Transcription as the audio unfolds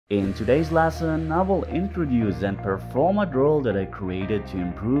In today's lesson, I will introduce and perform a drill that I created to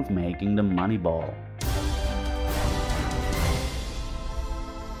improve making the money ball.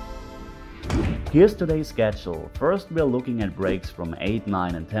 Here's today's schedule. First we are looking at breaks from 8,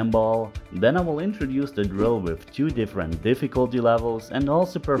 9 and 10 ball, then I will introduce the drill with 2 different difficulty levels and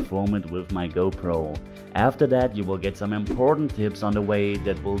also perform it with my GoPro. After that you will get some important tips on the way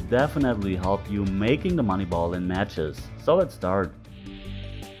that will definitely help you making the money ball in matches. So let's start.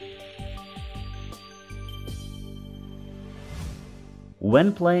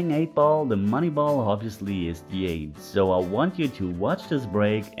 When playing 8 ball, the money ball obviously is the 8, so I want you to watch this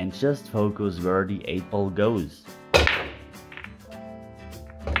break and just focus where the 8 ball goes.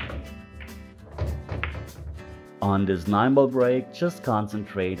 On this 9 ball break, just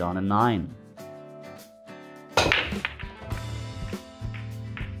concentrate on a 9.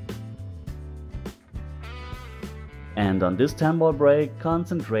 And on this 10 ball break,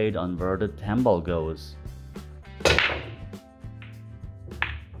 concentrate on where the 10 ball goes.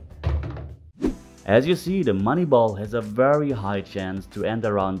 As you see, the money ball has a very high chance to end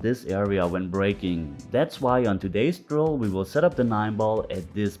around this area when breaking. That's why on today's drill we will set up the 9 ball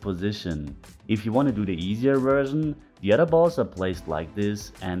at this position. If you want to do the easier version, the other balls are placed like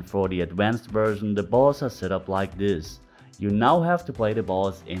this, and for the advanced version the balls are set up like this. You now have to play the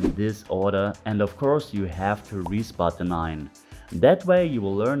balls in this order, and of course you have to respot the 9. That way you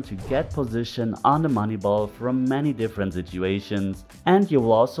will learn to get position on the money ball from many different situations, and you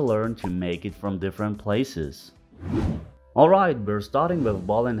will also learn to make it from different places. Alright, we're starting with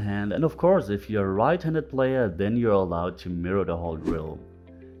ball in hand, and of course if you're a right-handed player then you're allowed to mirror the whole drill.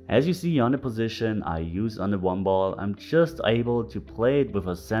 As you see on the position I use on the 1 ball, I'm just able to play it with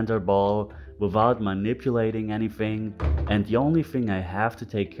a center ball without manipulating anything, and the only thing I have to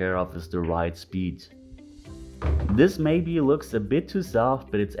take care of is the right speed. This maybe looks a bit too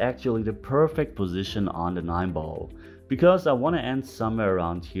soft, but it's actually the perfect position on the 9 ball, because I want to end somewhere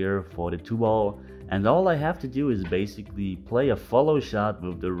around here for the 2 ball, and all I have to do is basically play a follow shot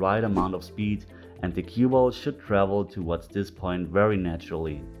with the right amount of speed, and the cue ball should travel towards this point very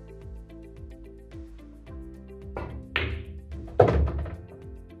naturally.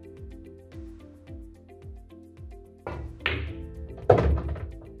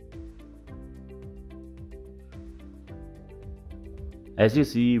 As you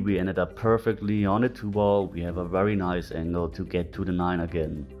see, we ended up perfectly on the 2 ball. We have a very nice angle to get to the 9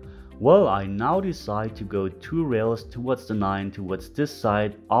 again. Well, I now decide to go 2 rails towards the 9, towards this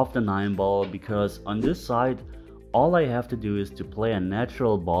side of the 9 ball, because on this side all I have to do is to play a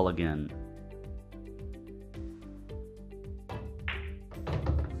natural ball again.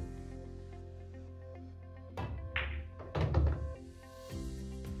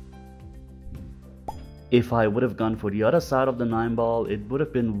 If I would have gone for the other side of the 9 ball, it would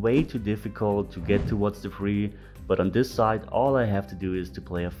have been way too difficult to get towards the 3, but on this side all I have to do is to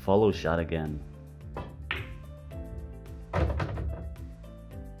play a follow shot again.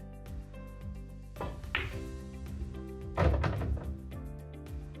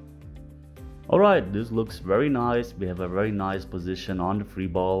 Alright, this looks very nice. We have a very nice position on the 3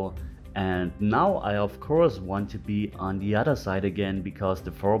 ball. And now I of course want to be on the other side again, because the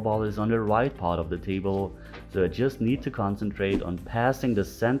 4 ball is on the right part of the table, so I just need to concentrate on passing the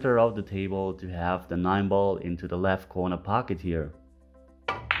center of the table to have the 9 ball into the left corner pocket here.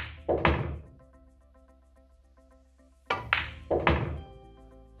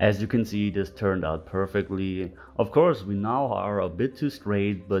 As you can see, this turned out perfectly. Of course we now are a bit too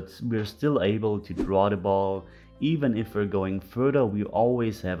straight, but we're still able to draw the ball. Even if we're going further, we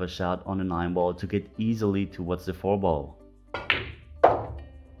always have a shot on the 9 ball to get easily towards the 4 ball.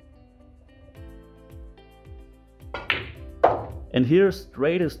 And here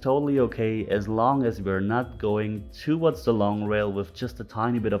straight is totally okay, as long as we're not going towards the long rail with just a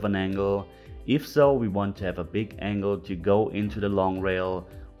tiny bit of an angle. If so, we want to have a big angle to go into the long rail,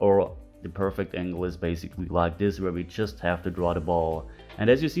 or the perfect angle is basically like this, where we just have to draw the ball. And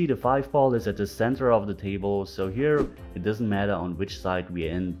as you see, the 5 ball is at the center of the table, so here it doesn't matter on which side we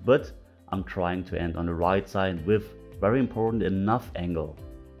end, but I'm trying to end on the right side with, very important, enough angle.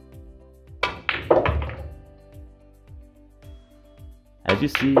 As you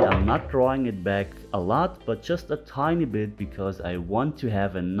see, I'm not drawing it back a lot, but just a tiny bit, because I want to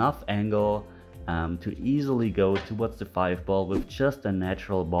have enough angle to easily go towards the 5 ball with just a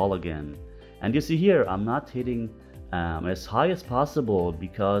natural ball again. And you see here, I'm not hitting as high as possible,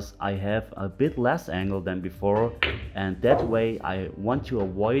 because I have a bit less angle than before, and that way I want to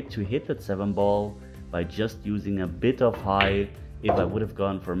avoid to hit that 7 ball by just using a bit of high. If I would have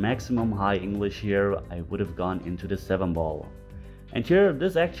gone for maximum high English here, I would have gone into the 7 ball. And here,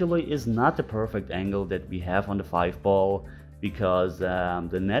 this actually is not the perfect angle that we have on the 5 ball, because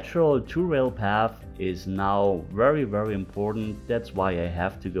the natural 2-rail path is now very important. That's why I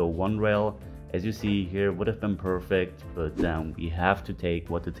have to go 1 rail. As you see here, would have been perfect, but we have to take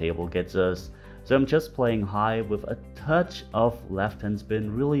what the table gets us. So I'm just playing high with a touch of left hand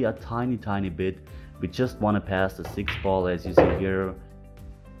spin, really a tiny bit. We just want to pass the 6 ball, as you see here.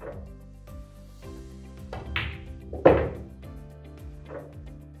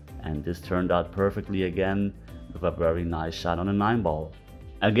 And this turned out perfectly again with a very nice shot on a 9 ball.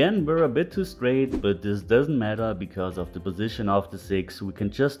 Again, we're a bit too straight, but this doesn't matter because of the position of the 6. We can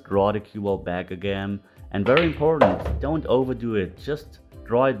just draw the cue ball back again. And very important, don't overdo it. Just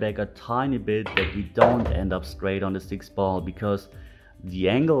draw it back a tiny bit that we don't end up straight on the 6 ball, because the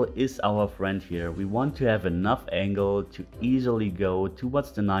angle is our friend here. We want to have enough angle to easily go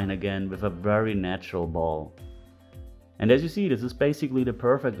towards the 9 again with a very natural ball. And as you see, this is basically the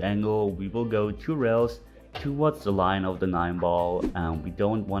perfect angle. We will go 2 rails towards the line of the 9 ball. We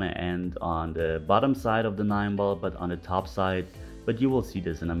don't want to end on the bottom side of the 9 ball, but on the top side. But you will see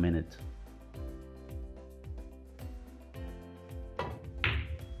this in a minute.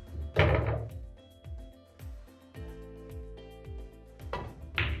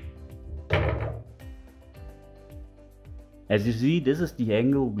 As you see, this is the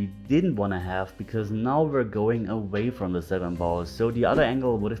angle we didn't want to have, because now we're going away from the 7 ball. So the other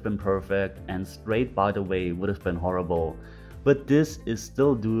angle would have been perfect, and straight, by the way, would have been horrible. But this is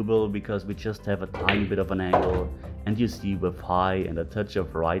still doable because we just have a tiny bit of an angle. And you see, with high and a touch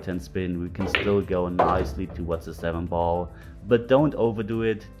of right hand spin, we can still go nicely towards the 7 ball. But don't overdo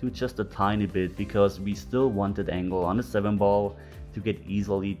it, do just a tiny bit, because we still want that angle on the 7 ball to get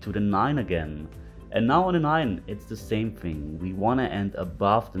easily to the 9 again. And now on the 9, it's the same thing. We want to end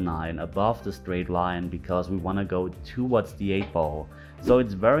above the 9, above the straight line, because we want to go towards the 8 ball. So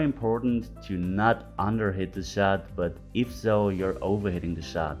it's very important to not underhit the shot, but if so, you're overhitting the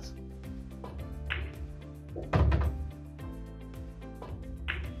shots.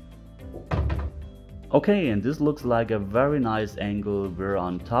 Okay, and this looks like a very nice angle. We're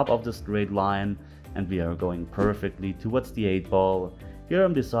on top of the straight line and we are going perfectly towards the 8 ball. Here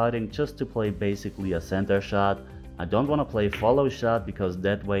I'm deciding just to play basically a center shot. I don't want to play follow shot because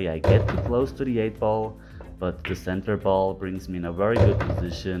that way I get too close to the 8 ball, but the center ball brings me in a very good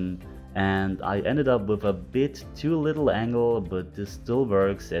position, and I ended up with a bit too little angle, but this still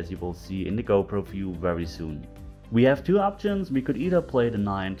works, as you will see in the GoPro view very soon. We have 2 options. We could either play the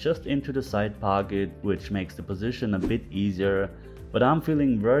 9 just into the side pocket, which makes the position a bit easier, but I'm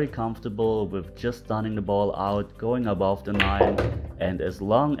feeling very comfortable with just stunning the ball out, going above the 9, and as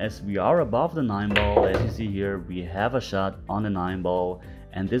long as we are above the 9 ball, as you see here, we have a shot on the 9 ball,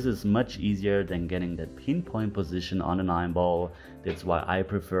 and this is much easier than getting that pinpoint position on the 9 ball. That's why I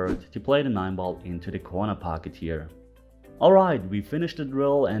preferred to play the 9 ball into the corner pocket here. Alright, we finished the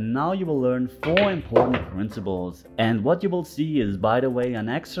drill, and now you will learn 4 important principles. And what you will see is, by the way, an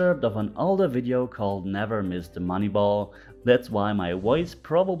excerpt of an older video called Never Miss the Money Ball. That's why my voice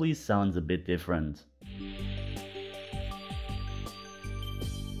probably sounds a bit different.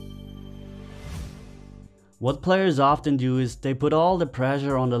 What players often do is they put all the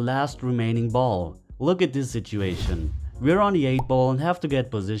pressure on the last remaining ball. Look at this situation. We're on the 8 ball and have to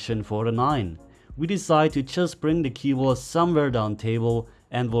get position for the 9. We decide to just bring the cue ball somewhere down table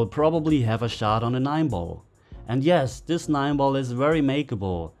and will probably have a shot on the 9 ball. And yes, this 9 ball is very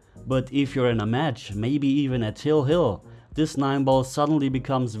makeable, but if you're in a match, maybe even at hill, this 9 ball suddenly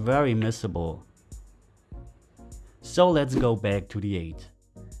becomes very missable. So let's go back to the 8.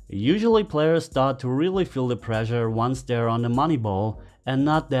 Usually players start to really feel the pressure once they're on the money ball and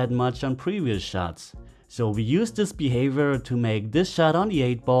not that much on previous shots. So we use this behavior to make this shot on the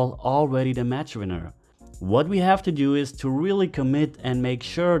 8 ball already the match winner. What we have to do is to really commit and make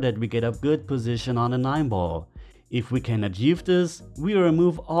sure that we get a good position on the 9 ball. If we can achieve this, we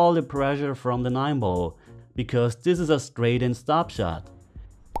remove all the pressure from the 9 ball, because this is a straight and stop shot.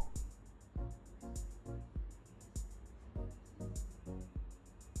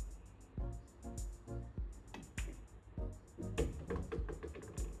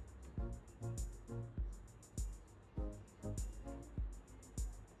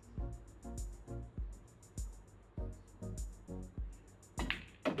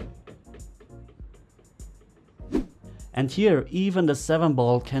 And here even the 7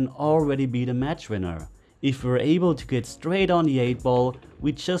 ball can already be the match winner. If we're able to get straight on the 8 ball,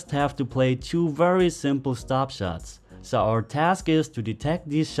 we just have to play 2 very simple stop shots. So our task is to detect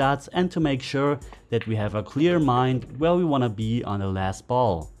these shots and to make sure that we have a clear mind where we want to be on the last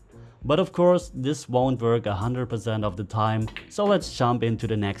ball. But of course, this won't work 100% of the time, so let's jump into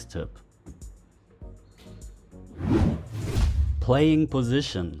the next tip. Playing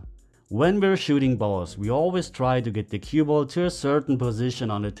position. When we're shooting balls, we always try to get the cue ball to a certain position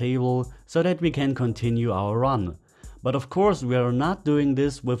on the table so that we can continue our run. But of course, we are not doing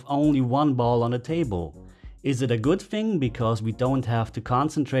this with only one ball on the table. Is it a good thing because we don't have to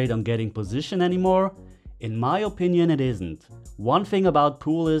concentrate on getting position anymore? In my opinion, it isn't. One thing about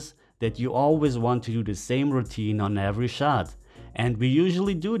pool is that you always want to do the same routine on every shot. And we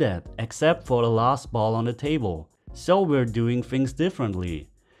usually do that, except for the last ball on the table. So we're doing things differently.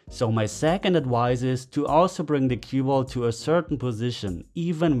 So my second advice is to also bring the cue ball to a certain position,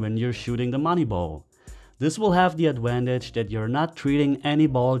 even when you're shooting the money ball. This will have the advantage that you're not treating any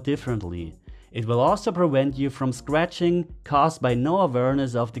ball differently. It will also prevent you from scratching caused by no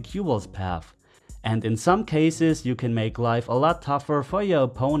awareness of the cue ball's path. And in some cases you can make life a lot tougher for your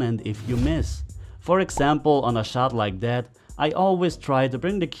opponent if you miss. For example, on a shot like that, I always try to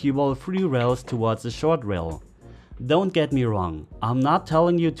bring the cue ball 3 rails towards the short rail. Don't get me wrong, I'm not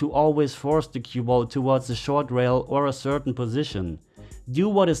telling you to always force the cue ball towards the short rail or a certain position. Do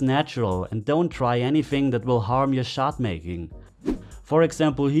what is natural and don't try anything that will harm your shot making. For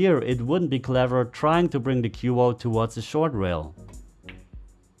example here, it wouldn't be clever trying to bring the cue ball towards the short rail.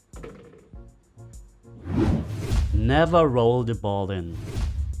 Never roll the ball in.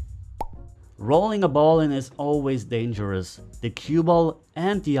 Rolling a ball in is always dangerous. The cue ball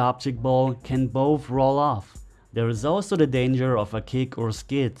and the object ball can both roll off. There is also the danger of a kick or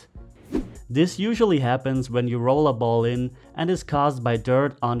skid. This usually happens when you roll a ball in and is caused by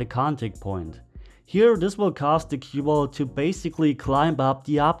dirt on the contact point. Here this will cause the cue ball to basically climb up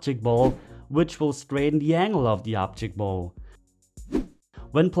the object ball, which will straighten the angle of the object ball.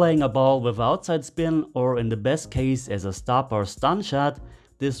 When playing a ball with outside spin, or in the best case as a stop or stun shot,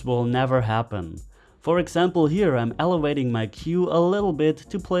 this will never happen. For example here I'm elevating my cue a little bit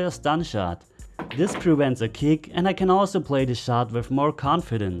to play a stun shot. This prevents a kick and I can also play the shot with more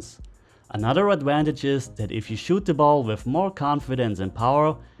confidence. Another advantage is that if you shoot the ball with more confidence and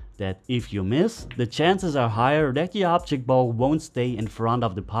power, that if you miss, the chances are higher that the object ball won't stay in front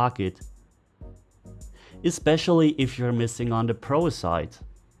of the pocket. Especially if you're missing on the pro side.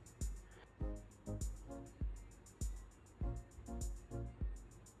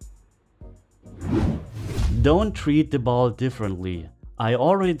 Don't treat the ball differently. I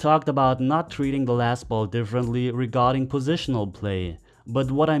already talked about not treating the last ball differently regarding positional play, but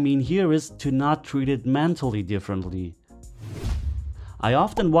what I mean here is to not treat it mentally differently. I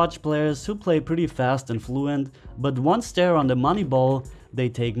often watch players who play pretty fast and fluent, but once they're on the money ball, they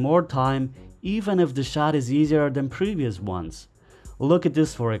take more time even if the shot is easier than previous ones. Look at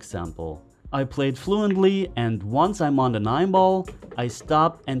this for example. I played fluently and once I'm on the 9 ball, I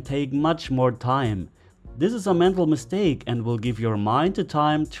stop and take much more time. This is a mental mistake and will give your mind the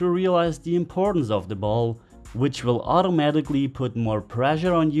time to realize the importance of the ball, which will automatically put more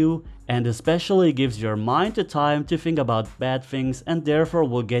pressure on you and especially gives your mind the time to think about bad things and therefore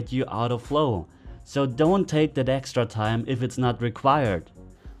will get you out of flow. So don't take that extra time if it's not required.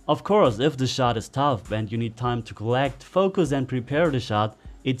 Of course, if the shot is tough and you need time to collect, focus and prepare the shot,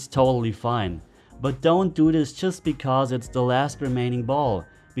 it's totally fine. But don't do this just because it's the last remaining ball,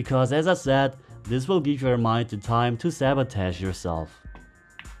 because as I said, this will give your mind the time to sabotage yourself.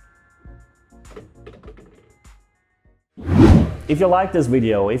 If you liked this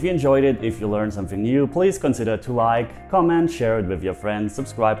video, if you enjoyed it, if you learned something new, please consider to like, comment, share it with your friends,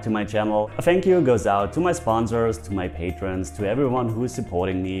 subscribe to my channel. A thank you goes out to my sponsors, to my patrons, to everyone who is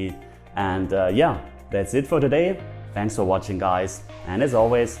supporting me. And yeah, that's it for today. Thanks for watching guys, and as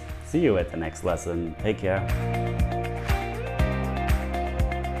always, see you at the next lesson. Take care.